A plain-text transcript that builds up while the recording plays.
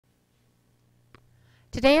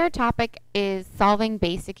Today our topic is solving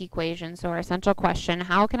basic equations. So our essential question,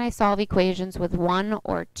 how can I solve equations with one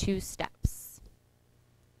or two steps?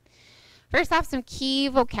 First off, some key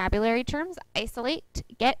vocabulary terms. Isolate,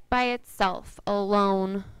 get by itself,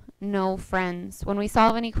 alone, no friends. When we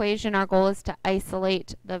solve an equation, our goal is to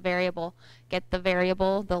isolate the variable. Get the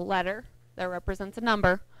variable, the letter that represents a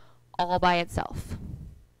number, all by itself.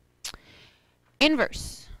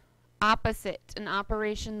 Inverse. Opposite, an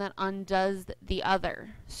operation that undoes the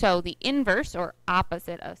other. So the inverse or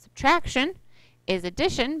opposite of subtraction is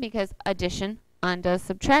addition, because addition undoes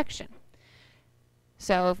subtraction.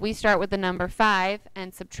 So if we start with the number 5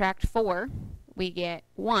 and subtract 4, we get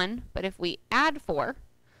 1. But if we add 4,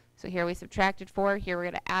 so here we subtracted 4, here we're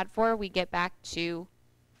going to add 4, we get back to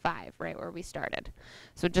 5, right where we started.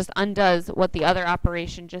 So it just undoes what the other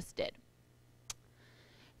operation just did.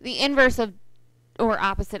 The inverse of or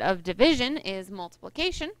opposite of division is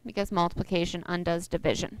multiplication, because multiplication undoes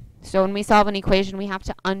division. So when we solve an equation, we have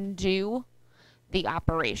to undo the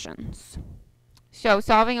operations. So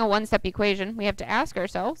solving a one-step equation, we have to ask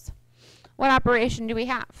ourselves, what operation do we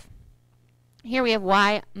have? Here we have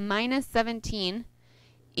y minus 17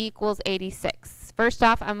 equals 86. First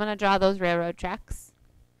off, I'm going to draw those railroad tracks.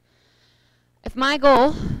 If my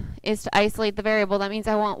goal is to isolate the variable, that means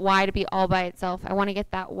I want y to be all by itself. I want to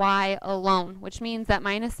get that y alone, which means that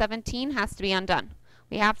minus 17 has to be undone.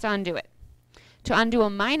 We have to undo it. To undo a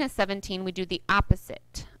minus 17, we do the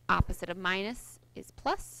opposite. Opposite of minus is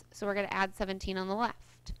plus, so we're going to add 17 on the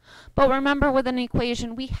left. But remember, with an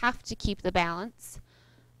equation, we have to keep the balance,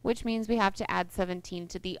 which means we have to add 17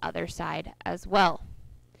 to the other side as well.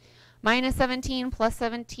 Minus 17 plus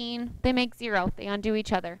 17, they make 0. They undo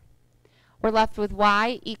each other. We're left with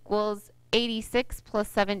y equals 86 plus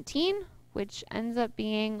 17, which ends up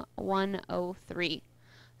being 103.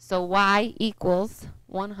 So y equals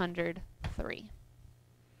 103.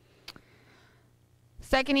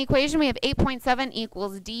 Second equation, we have 8.7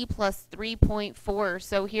 equals d plus 3.4.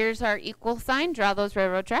 So here's our equal sign. Draw those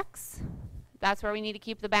railroad tracks. That's where we need to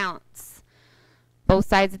keep the balance. Both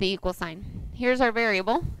sides of the equal sign. Here's our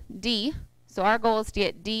variable, d. So our goal is to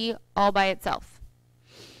get d all by itself.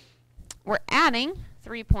 We're adding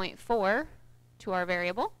 3.4 to our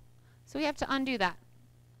variable, so we have to undo that.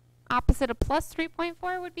 Opposite of plus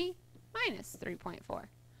 3.4 would be minus 3.4.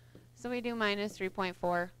 So we do minus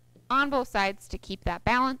 3.4 on both sides to keep that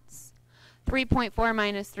balance. 3.4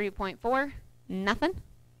 minus 3.4, nothing.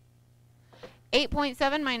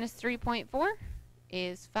 8.7 minus 3.4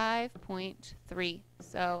 is 5.3.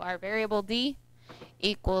 So our variable d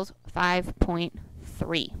equals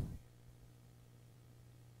 5.3.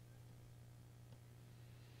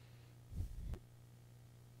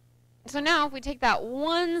 So now if we take that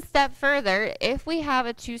one step further, if we have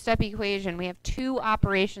a two-step equation, we have two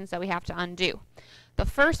operations that we have to undo. The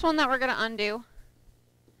first one that we're going to undo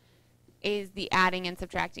is the adding and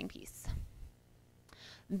subtracting piece.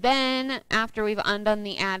 Then after we've undone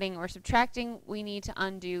the adding or subtracting, we need to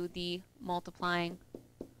undo the multiplying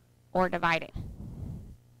or dividing.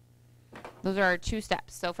 Those are our two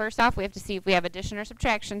steps. So first off, we have to see if we have addition or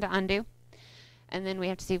subtraction to undo. And then we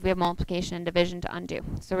have to see if we have multiplication and division to undo.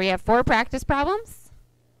 So we have 4 practice problems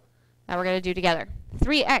that we're going to do together.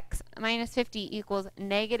 3x minus 50 equals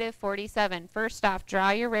negative 47. First off, draw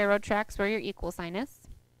your railroad tracks where your equal sign is.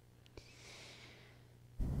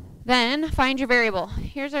 Then find your variable.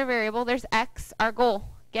 Here's our variable. There's x, our goal.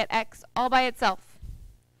 Get x all by itself.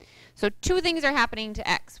 So two things are happening to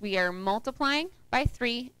x. We are multiplying by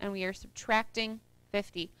 3 and we are subtracting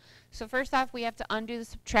 50. So first off, we have to undo the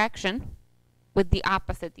subtraction with the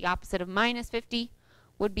opposite. The opposite of minus 50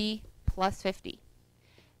 would be plus 50.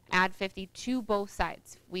 Add 50 to both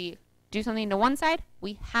sides. If we do something to one side,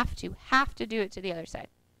 we have to do it to the other side.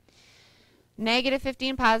 Negative 50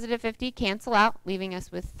 and positive 50 cancel out, leaving us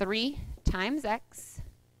with 3 times x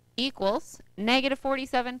equals negative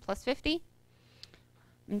 47 plus 50.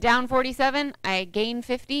 I'm down 47, I gain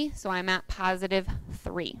 50, so I'm at positive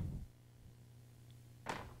 3.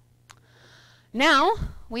 Now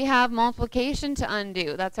we have multiplication to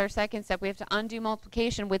undo. That's our second step. We have to undo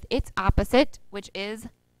multiplication with its opposite, which is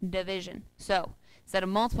division. So instead of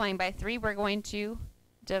multiplying by 3, we're going to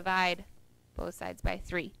divide both sides by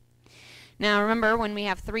 3. Now remember, when we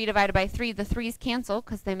have 3 divided by 3, the 3's cancel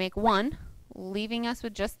because they make 1, leaving us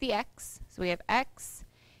with just the x. So we have x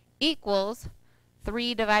equals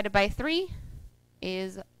 3 divided by 3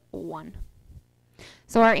 is 1.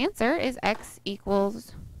 So our answer is x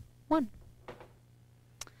equals 1.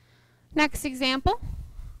 Next example,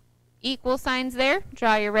 equal signs there.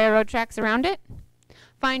 Draw your railroad tracks around it.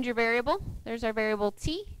 Find your variable. There's our variable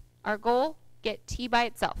t. Our goal, get t by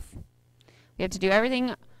itself. We have to do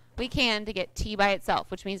everything we can to get t by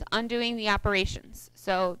itself, which means undoing the operations.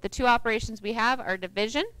 So the two operations we have are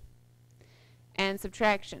division and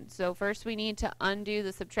subtraction. So first we need to undo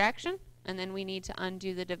the subtraction, and then we need to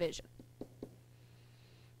undo the division.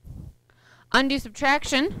 Undo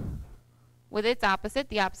subtraction with its opposite.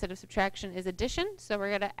 The opposite of subtraction is addition, so we're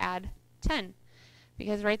going to add 10,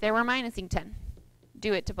 because right there we're minusing 10.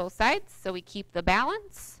 Do it to both sides, so we keep the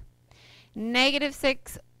balance. Negative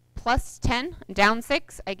 6 plus 10, down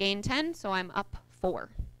 6, I gain 10, so I'm up 4.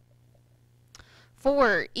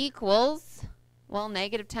 4 equals, well,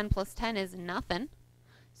 negative 10 plus 10 is nothing,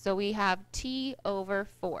 so we have t over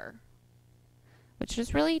 4, which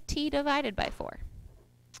is really t divided by 4.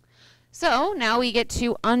 So now we get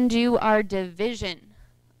to undo our division.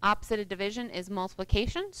 Opposite of division is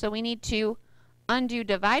multiplication, so we need to undo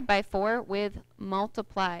divide by 4 with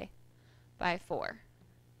multiply by 4.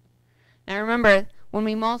 Now remember, when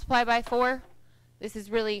we multiply by 4, this is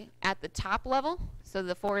really at the top level, so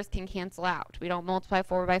the 4's can cancel out. We don't multiply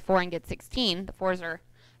 4 by 4 and get 16. The 4's are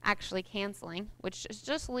actually canceling, which is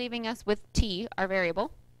just leaving us with t, our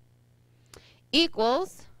variable,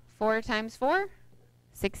 equals 4 times 4,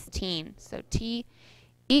 16. So t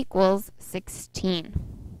equals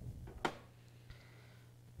 16.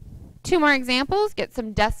 Two more examples. Get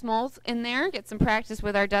some decimals in there. Get some practice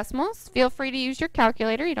with our decimals. Feel free to use your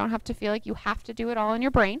calculator. You don't have to feel like you have to do it all in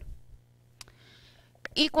your brain.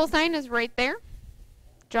 Equal sign is right there.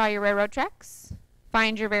 Draw your railroad tracks.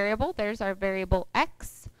 Find your variable. There's our variable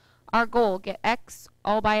x. Our goal, get x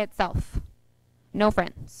all by itself. No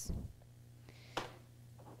friends.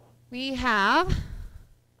 We have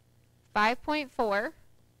 5.4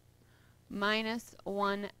 minus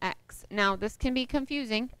 1x. Now this can be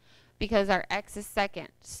confusing because our x is second.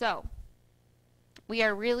 So we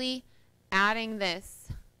are really adding this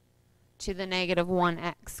to the negative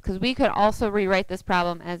 1x, because we could also rewrite this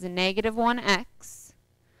problem as a negative 1x,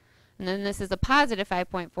 and then this is a positive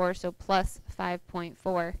 5.4, so plus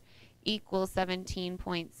 5.4 equals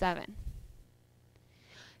 17.7.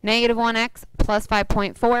 Negative 1x plus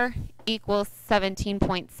 5.4 equals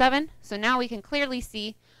 17.7. So now we can clearly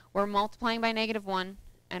see we're multiplying by negative 1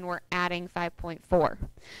 and we're adding 5.4.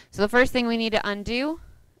 So the first thing we need to undo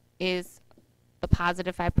is the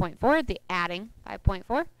positive 5.4, the adding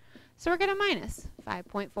 5.4. So we're going to minus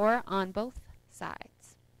 5.4 on both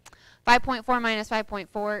sides. 5.4 minus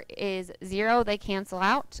 5.4 is 0. They cancel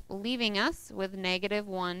out, leaving us with negative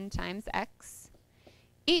 1 times x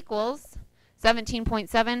equals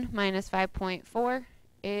 17.7 minus 5.4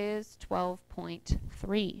 is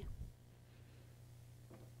 12.3.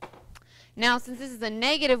 Now, since this is a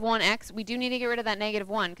negative 1x, we do need to get rid of that negative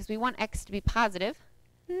 1 because we want x to be positive,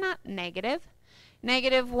 not negative.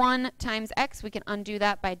 Negative 1 times x, we can undo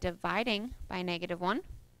that by dividing by negative 1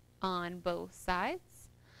 on both sides.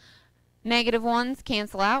 Negative 1's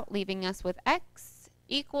cancel out, leaving us with x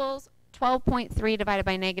equals 12.3 divided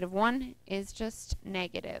by negative 1 is just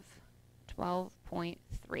negative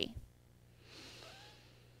 12.3.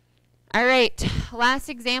 All right, last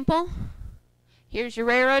example. Here's your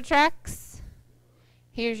railroad tracks.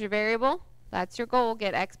 Here's your variable. That's your goal,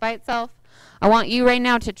 get x by itself. I want you right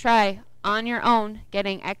now to try on your own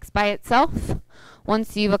getting x by itself.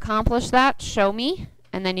 Once you've accomplished that, show me,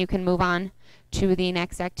 and then you can move on to the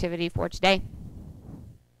next activity for today.